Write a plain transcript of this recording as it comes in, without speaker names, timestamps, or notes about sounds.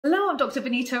Hello, I'm Dr.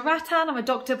 Vanita Rattan. I'm a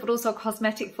doctor but also a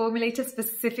cosmetic formulator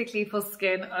specifically for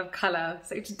skin of colour.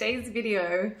 So today's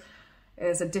video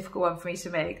is a difficult one for me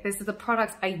to make. This is the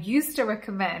products I used to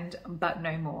recommend but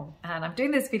no more. And I'm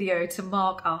doing this video to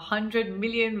mark 100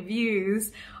 million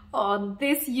views on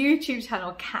this YouTube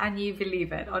channel. Can you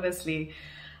believe it? Honestly.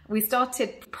 We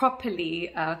started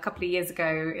properly a couple of years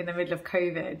ago in the middle of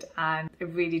COVID, and I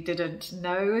really didn't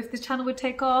know if the channel would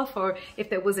take off or if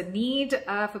there was a need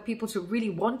for people to really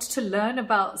want to learn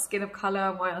about skin of color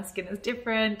and why our skin is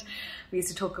different. We used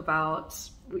to talk about,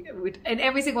 in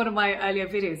every single one of my earlier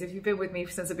videos, if you've been with me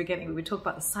since the beginning, we would talk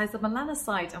about the size of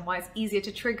melanocyte and why it's easier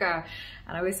to trigger.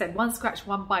 And I always said one scratch,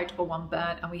 one bite or one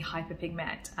burn and we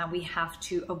hyperpigment, and we have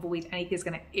to avoid anything that's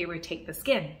going to irritate the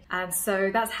skin. And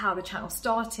so that's how the channel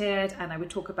started. And I would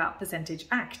talk about percentage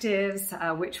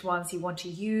actives, which ones you want to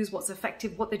use, what's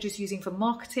effective, what they're just using for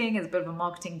marketing as a bit of a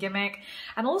marketing gimmick,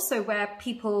 and also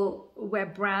where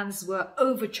brands were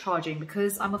overcharging.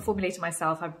 Because I'm a formulator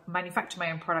myself, I manufacture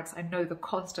my own products, I know the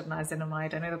cost of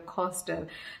niacinamide, I know the cost of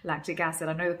lactic acid,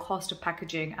 I know the cost of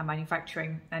packaging and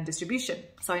manufacturing and distribution.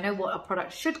 So I know what a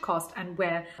product should cost and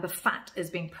where the fat is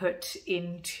being put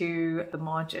into the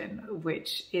margin,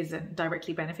 which isn't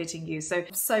directly benefiting you. So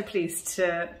I'm so pleased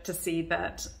to see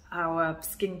that our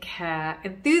skincare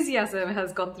enthusiasm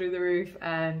has gone through the roof,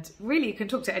 and really you can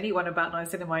talk to anyone about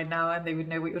niacinamide now and they would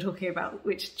know what you're talking about,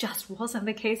 which just wasn't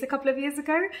the case a couple of years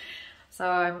ago. So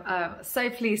I'm so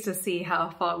pleased to see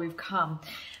how far we've come.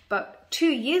 But 2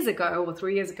 years ago or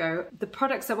 3 years ago, the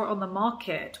products that were on the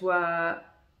market were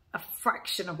a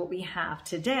fraction of what we have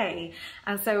today.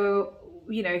 And so,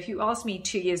 you know, if you asked me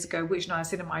 2 years ago which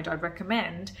niacinamide I'd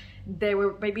recommend, there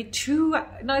were maybe 2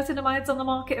 niacinamides on the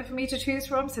market for me to choose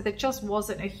from. So there just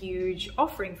wasn't a huge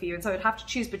offering for you. And so I'd have to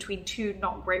choose between 2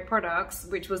 not great products,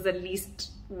 which was the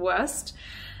least worst.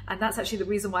 And that's actually the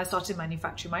reason why I started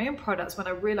manufacturing my own products, when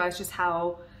I realized just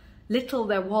how little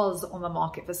there was on the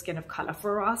market for skin of color.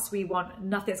 For us, we want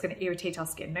nothing that's going to irritate our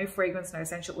skin. No fragrance, no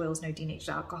essential oils, no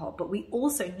denatured alcohol. But we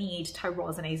also need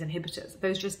tyrosinase inhibitors.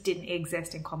 Those just didn't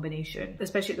exist in combination,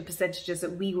 especially at the percentages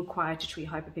that we require to treat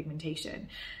hyperpigmentation.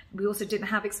 We also didn't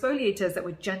have exfoliators that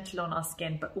were gentle on our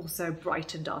skin, but also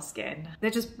brightened our skin.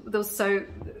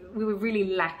 We were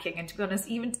really lacking. And to be honest,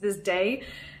 even to this day,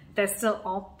 there still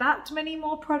aren't that many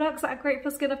more products that are great for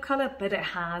skin of color, but it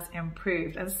has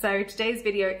improved. And so today's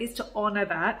video is to honor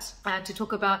that and to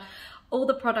talk about all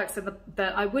the products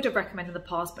that I would have recommended in the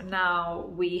past, but now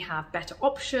we have better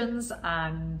options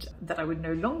and that I would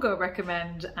no longer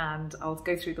recommend, and I'll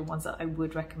go through the ones that I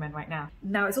would recommend right now.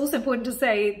 Now, it's also important to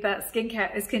say that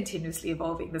skincare is continuously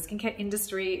evolving. The skincare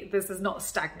industry, this is not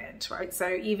stagnant, right? So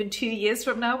even 2 years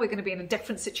from now, we're going to be in a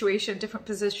different situation, different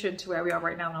position to where we are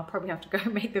right now, and I'll probably have to go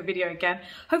and make the video again.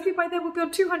 Hopefully by then we'll be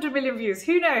on 200 million views,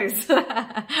 who knows?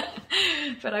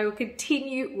 But I will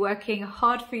continue working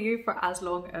hard for you for as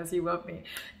long as you want me.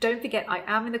 Don't forget, I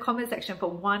am in the comment section for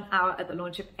 1 hour at the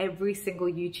launch of every single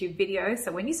YouTube video.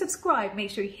 So when you subscribe,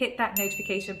 make sure you hit that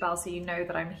notification bell so you know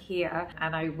that I'm here,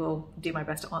 and I will do my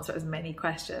best to answer as many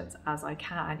questions as I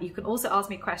can. You can also ask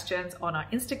me questions on our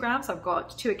Instagram. So I've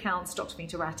got 2 accounts, Dr.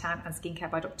 Vanita Rattan and Skincare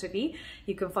by Dr. V.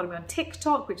 You can follow me on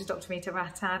TikTok, which is Dr. Vanita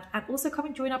Rattan, and also come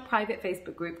and join our private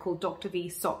Facebook group called Dr. V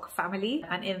Sock Family.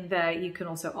 And in there, you can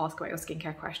also ask about your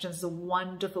skincare questions. It's a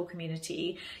wonderful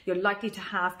community. You're likely to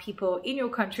have people in your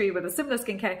country with a similar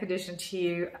skincare condition to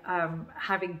you,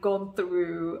 having gone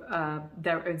through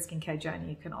their own skincare journey.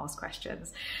 You can ask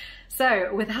questions.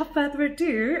 So without further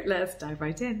ado, let's dive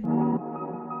right in.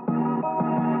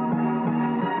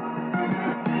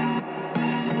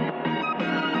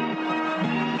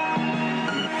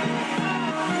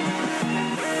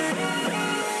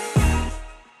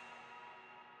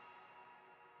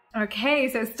 Okay,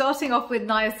 so starting off with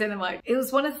niacinamide. It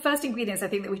was one of the first ingredients I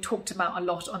think that we talked about a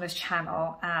lot on this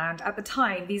channel, and at the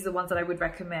time these are the ones that I would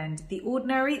recommend: The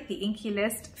Ordinary, The Inky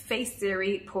List, Face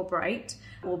Theory, Pore Bright,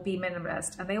 or Be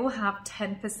Minimalist, and they all have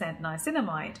 10%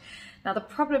 niacinamide. Now the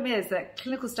problem is that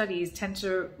clinical studies tend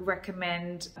to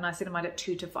recommend niacinamide at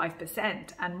 2 to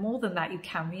 5%, and more than that you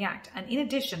can react. And in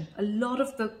addition, a lot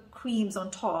of the creams on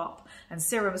top and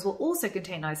serums will also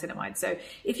contain niacinamide. So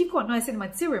if you've got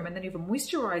niacinamide serum and then you have a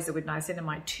moisturizer with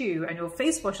niacinamide too, and your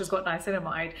face wash has got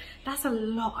niacinamide, that's a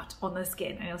lot on the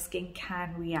skin and your skin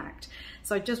can react.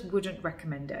 So I just wouldn't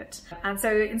recommend it. And so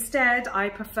instead I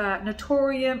prefer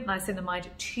Naturium niacinamide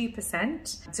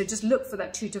 2%. So just look for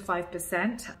that 2 to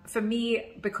 5%. For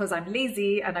me, because I'm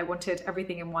lazy and I wanted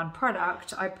everything in one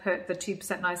product, I put the 2%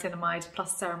 niacinamide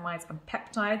plus ceramides and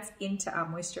peptides into our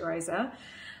moisturizer.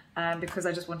 Because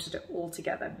I just wanted it all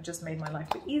together. It just made my life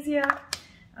a bit easier.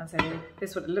 And so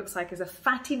this is what it looks like, is a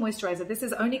fatty moisturizer. This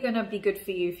is only going to be good for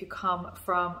you if you come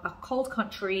from a cold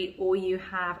country or you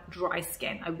have dry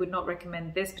skin. I would not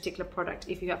recommend this particular product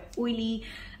if you have oily,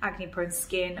 acne-prone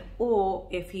skin, or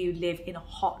if you live in a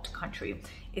hot country.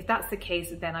 If that's the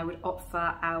case, then I would opt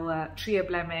for our Trio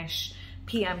Blemish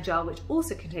PM gel, which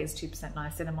also contains 2%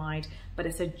 niacinamide, but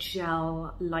it's a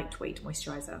gel lightweight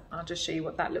moisturizer. I'll just show you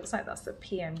what that looks like. That's the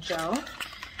PM gel.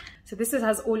 So this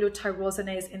has all your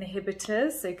tyrosinase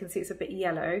inhibitors, so you can see it's a bit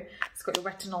yellow. It's got your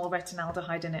retinol,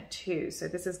 retinaldehyde in it too. So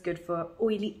this is good for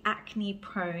oily,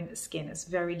 acne-prone skin. It's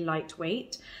very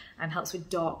lightweight and helps with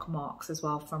dark marks as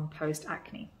well from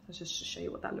post-acne. Let's just show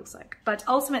you what that looks like. But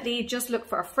ultimately, just look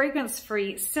for a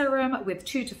fragrance-free serum with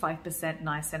 2 to 5%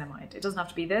 niacinamide. It doesn't have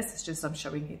to be this, it's just I'm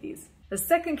showing you these. The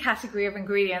second category of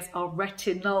ingredients are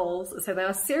retinols. So there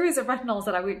are a series of retinols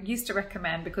that I used to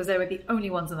recommend because they were the only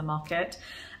ones in the market.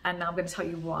 And now I'm going to tell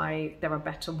you why there are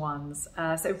better ones.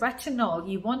 So retinol,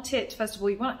 you want it, first of all,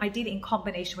 you want it ideally in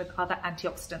combination with other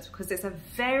antioxidants because it's a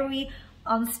very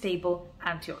unstable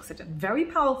antioxidant, very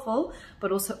powerful,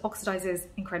 but also oxidizes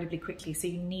incredibly quickly. So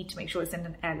you need to make sure it's in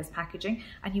an airless packaging,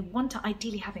 and you want to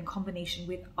ideally have in combination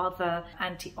with other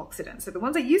antioxidants. So the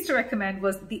ones I used to recommend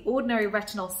was the ordinary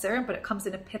retinol serum, but it comes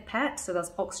in a pipette, so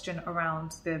there's oxygen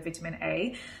around the vitamin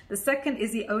A. The second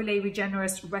is the Olay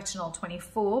Regenerist Retinol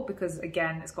 24, because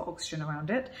again, it's got oxygen around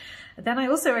it. Then I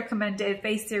also recommended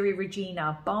Bay Theory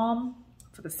Regina Balm,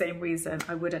 for the same reason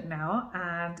I wouldn't now.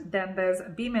 And then there's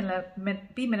Be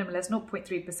Minimalist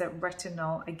 0.3%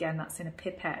 retinol. Again, that's in a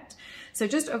pipette. So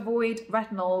just avoid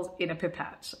retinols in a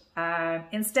pipette.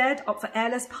 Instead, opt for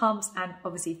airless pumps and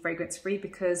obviously fragrance-free,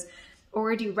 because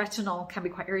already retinol can be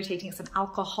quite irritating. It's an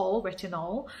alcohol,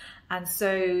 retinol, and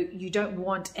so you don't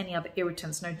want any other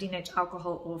irritants, no denatured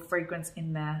alcohol or fragrance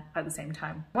in there at the same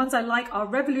time. Ones I like are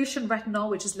Revolution Retinol,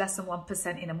 which is less than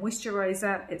 1% in a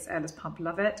moisturizer. It's airless pump,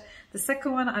 love it. The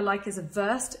second one I like is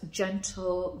Versed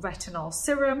Gentle Retinol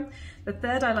Serum. The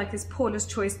third I like is Paula's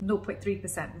Choice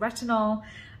 0.3% retinol.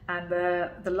 And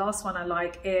the last one I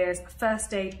like is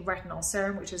First Aid Retinol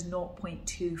Serum, which is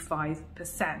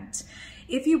 0.25%.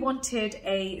 If you wanted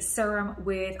a serum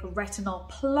with retinol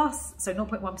plus, so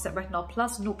 0.1% retinol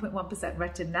plus 0.1%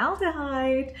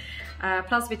 retinaldehyde,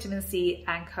 plus vitamin C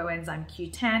and coenzyme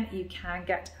Q10, you can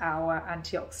get our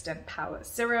antioxidant power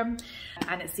serum.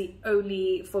 And it's the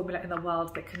only formula in the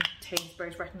world that contains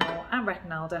both retinol and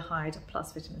retinaldehyde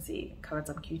plus vitamin C,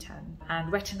 coenzyme Q10.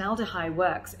 And retinaldehyde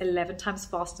works 11 times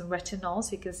faster than retinol,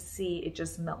 so you can see it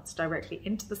just melts directly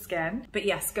into the skin. But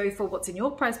yes, go for what's in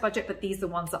your price budget, but these are the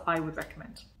ones that I would recommend.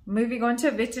 Moving on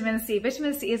to vitamin C.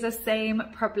 Vitamin C is the same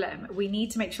problem. We need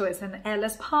to make sure it's an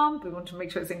airless pump. We want to make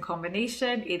sure it's in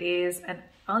combination. It is an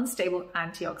unstable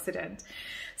antioxidant.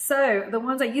 So the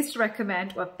ones I used to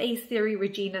recommend were Bay Theory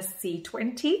Regina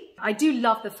C20. I do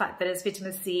love the fact that it's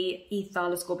vitamin C,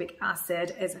 ethyl ascorbic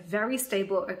acid. It's very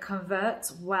stable. It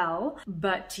converts well,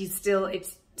 but it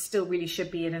still really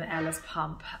should be in an airless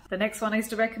pump. The next one I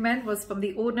used to recommend was from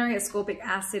the Ordinary Ascorbic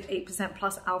Acid 8%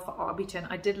 plus alpha arbutin.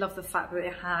 I did love the fact that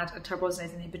it had a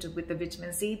tyrosinase inhibitor with the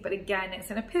vitamin C, but again,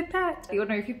 it's in a pipette. The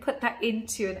Ordinary, if you put that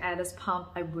into an airless pump,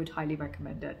 I would highly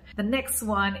recommend it. The next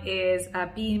one is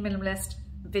Be Minimalist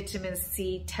Vitamin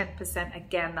C 10%.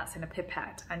 Again, that's in a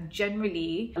pipette. And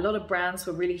generally, a lot of brands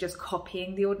were really just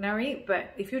copying The Ordinary,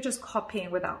 but if you're just copying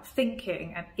without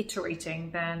thinking and iterating,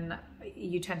 then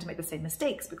you tend to make the same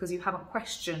mistakes because you haven't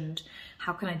questioned,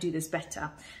 how can I do this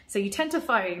better? So you tend to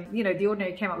find, you know, The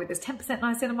Ordinary came up with this 10%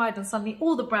 niacinamide and suddenly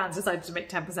all the brands decided to make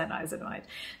 10% niacinamide,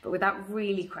 but without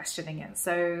really questioning it.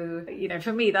 So, you know,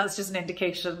 for me, that's just an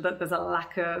indication that there's a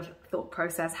lack of thought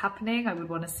process happening. I would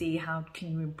want to see how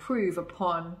can you improve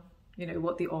upon, you know,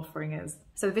 what the offering is.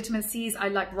 So the vitamin C's I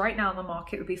like right now on the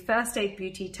market would be First Aid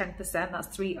Beauty 10%. That's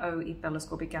 3-O-ethyl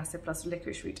ascorbic acid plus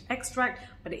licorice root extract,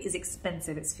 but it is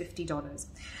expensive. It's $50.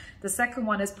 The second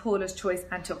one is Paula's Choice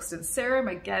Antioxidant Serum.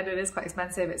 Again, it is quite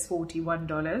expensive. It's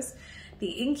 $41. The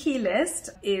Inky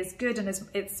List is good and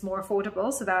it's more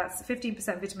affordable. So that's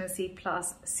 15% vitamin C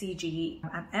plus C, G,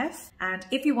 and F. And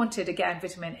if you wanted, again,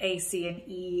 vitamin A, C, and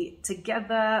E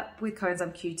together with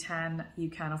coenzyme Q10, you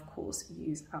can, of course,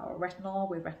 use our retinol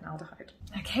with retinaldehyde.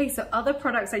 Okay, so other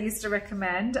products I used to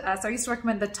recommend. So I used to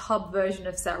recommend the tub version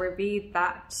of CeraVe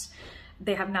that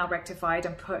they have now rectified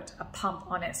and put a pump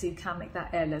on it so you can make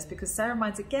that airless, because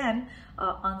ceramides again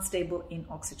are unstable in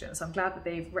oxygen. So I'm glad that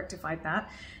they've rectified that.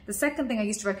 The second thing I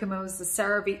used to recommend was the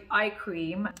CeraVe eye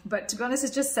cream, but to be honest,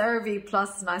 it's just CeraVe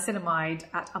plus niacinamide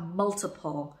at a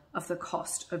multiple of the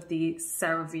cost of the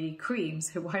CeraVe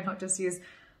creams. So why not just use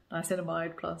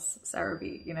niacinamide plus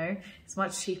CeraVe, you know, it's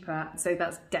much cheaper. So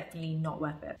that's definitely not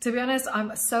worth it. To be honest,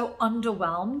 I'm so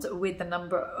underwhelmed with the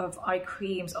number of eye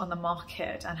creams on the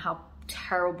market and how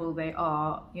terrible they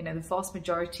are. You know, the vast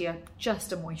majority are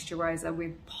just a moisturizer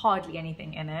with hardly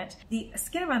anything in it. The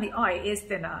skin around the eye is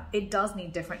thinner. It does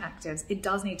need different actives. It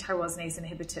does need tyrosinase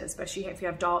inhibitors, especially if you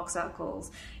have dark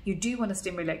circles. You do want to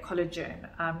stimulate collagen.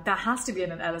 That has to be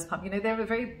in an Ehlers pump. You know, there are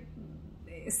very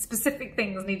specific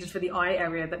things needed for the eye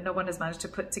area that no one has managed to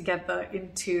put together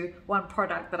into one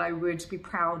product that I would be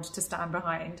proud to stand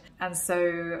behind. And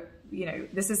so, you know,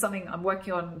 this is something I'm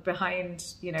working on behind,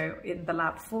 you know, in the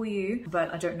lab for you,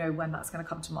 but I don't know when that's going to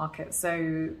come to market.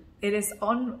 So it is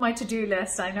on my to-do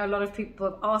list. I know a lot of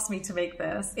people have asked me to make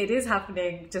this. It is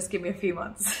happening, just give me a few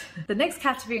months. The next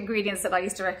category of ingredients that I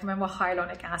used to recommend were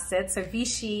hyaluronic acid. So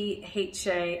Vichy,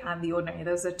 HA, and The Ordinary.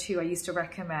 Those are two I used to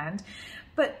recommend.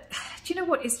 But do you know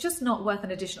what? It's just not worth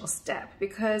an additional step,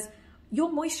 because your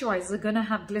moisturizers are going to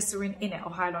have glycerin in it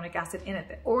or hyaluronic acid in it.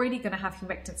 They're already going to have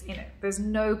humectants in it. There's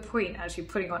no point actually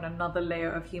putting on another layer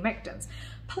of humectants.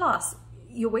 Plus,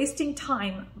 you're wasting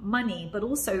time, money, but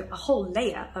also a whole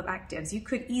layer of actives. You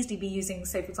could easily be using,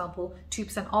 say, for example,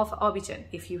 2% alpha arbutin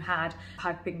if you had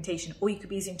hyperpigmentation, or you could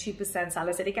be using 2%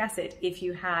 salicylic acid if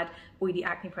you had oily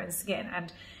acne-prone skin.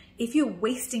 And if you're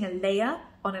wasting a layer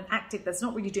on an active that's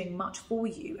not really doing much for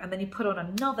you, and then you put on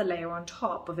another layer on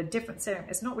top of a different serum,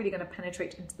 it's not really going to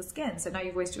penetrate into the skin. So now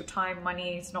you've wasted your time,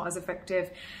 money, it's not as effective.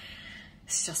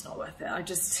 It's just not worth it. I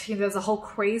just, you know, there's a whole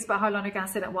craze about hyaluronic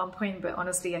acid at one point, but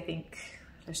honestly, I think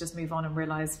let's just move on and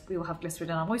realize we all have glycerin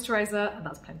in our moisturizer, and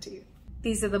that's plenty.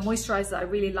 These are the moisturizers that I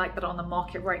really like that are on the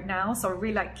market right now. So I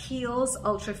really like Kiehl's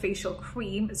Ultra Facial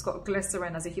Cream. It's got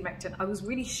glycerin as a humectant. I was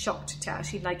really shocked to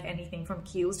actually like anything from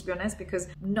Kiehl's, to be honest, because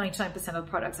 99% of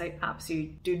the products I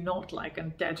absolutely do not like,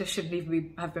 and just shouldn't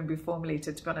even have been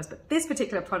reformulated, to be honest. But this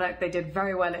particular product they did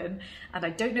very well in, and I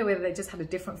don't know whether they just had a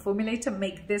different formulator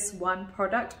make this one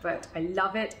product, but I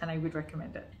love it and I would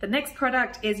recommend it. The next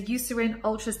product is Eucerin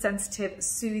Ultra Sensitive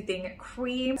Soothing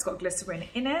Cream. It's got glycerin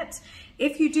in it.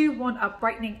 If you do want a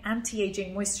brightening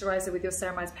anti-aging moisturizer with your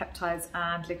ceramized peptides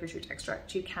and licorice root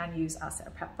extract, you can use our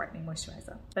Cera-Pep brightening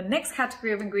moisturizer. The next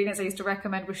category of ingredients I used to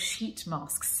recommend was sheet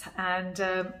masks. And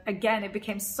again, it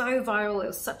became so viral. It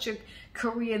was such a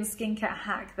Korean skincare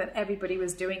hack that everybody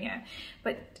was doing it.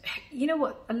 But you know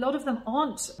what? A lot of them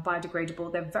aren't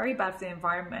biodegradable. They're very bad for the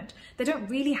environment. They don't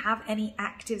really have any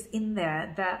actives in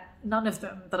there, that none of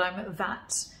them that I'm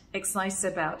that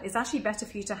excited about. It's actually better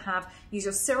for you to use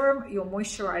your serum, your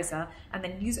moisturizer, and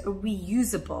then use a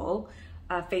reusable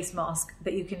face mask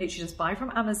that you can literally just buy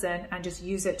from Amazon and just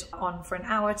use it on for an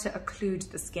hour to occlude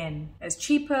the skin. It's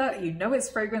cheaper, you know it's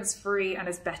fragrance free, and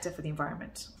it's better for the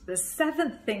environment. The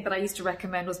seventh thing that I used to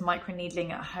recommend was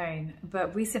microneedling at home,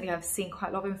 but recently I've seen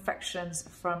quite a lot of infections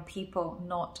from people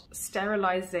not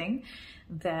sterilizing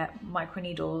their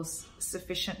microneedles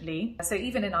sufficiently. So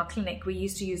even in our clinic, we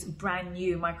used to use brand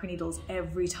new microneedles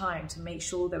every time to make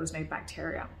sure there was no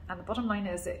bacteria. And the bottom line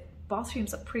is that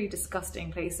bathrooms are pretty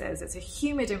disgusting places. It's a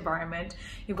humid environment,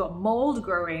 you've got mold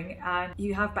growing, and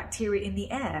you have bacteria in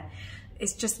the air.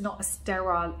 It's just not a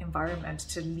sterile environment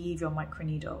to leave your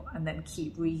microneedle and then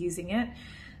keep reusing it.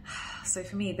 So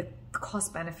for me, the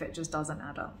cost benefit just doesn't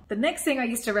add up. The next thing I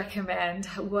used to recommend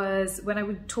was when I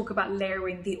would talk about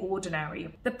layering The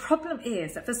Ordinary. The problem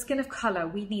is that for skin of color,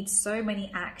 we need so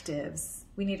many actives.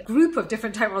 We need a group of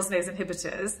different tyrosinase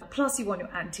inhibitors, plus you want your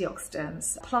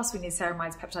antioxidants, plus we need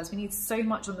ceramized peptides. We need so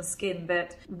much on the skin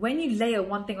that when you layer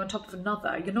one thing on top of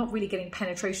another, you're not really getting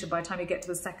penetration by the time you get to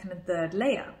the second and third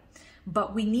layer.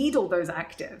 But we need all those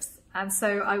actives. And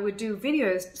so I would do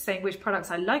videos saying which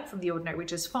products I like from The Ordinary,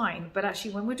 which is fine. But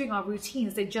actually when we're doing our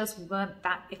routines, they just weren't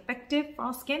that effective for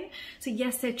our skin. So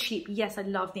yes, they're cheap. Yes, I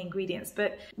love the ingredients.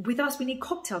 But with us, we need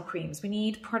cocktail creams. We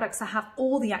need products that have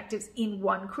all the actives in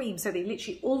one cream. So they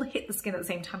literally all hit the skin at the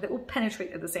same time. They all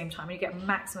penetrate at the same time and you get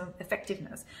maximum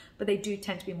effectiveness. But they do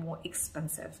tend to be more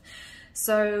expensive.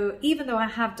 So even though I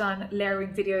have done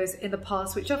layering videos in the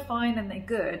past, which are fine and they're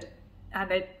good, and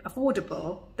they're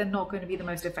affordable, they're not going to be the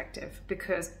most effective,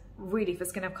 because really for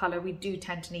skin of color, we do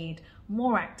tend to need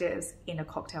more actives in a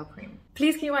cocktail cream.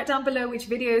 Please can you write down below which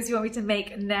videos you want me to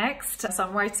make next. So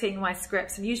I'm writing my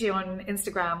scripts, and usually on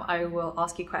Instagram, I will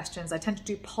ask you questions. I tend to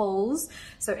do polls.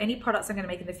 So any products I'm going to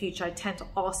make in the future, I tend to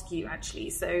ask you actually.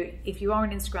 So if you are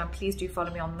on Instagram, please do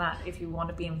follow me on that if you want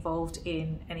to be involved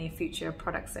in any future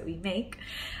products that we make.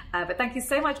 But thank you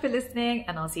so much for listening,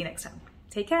 and I'll see you next time.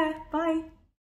 Take care. Bye.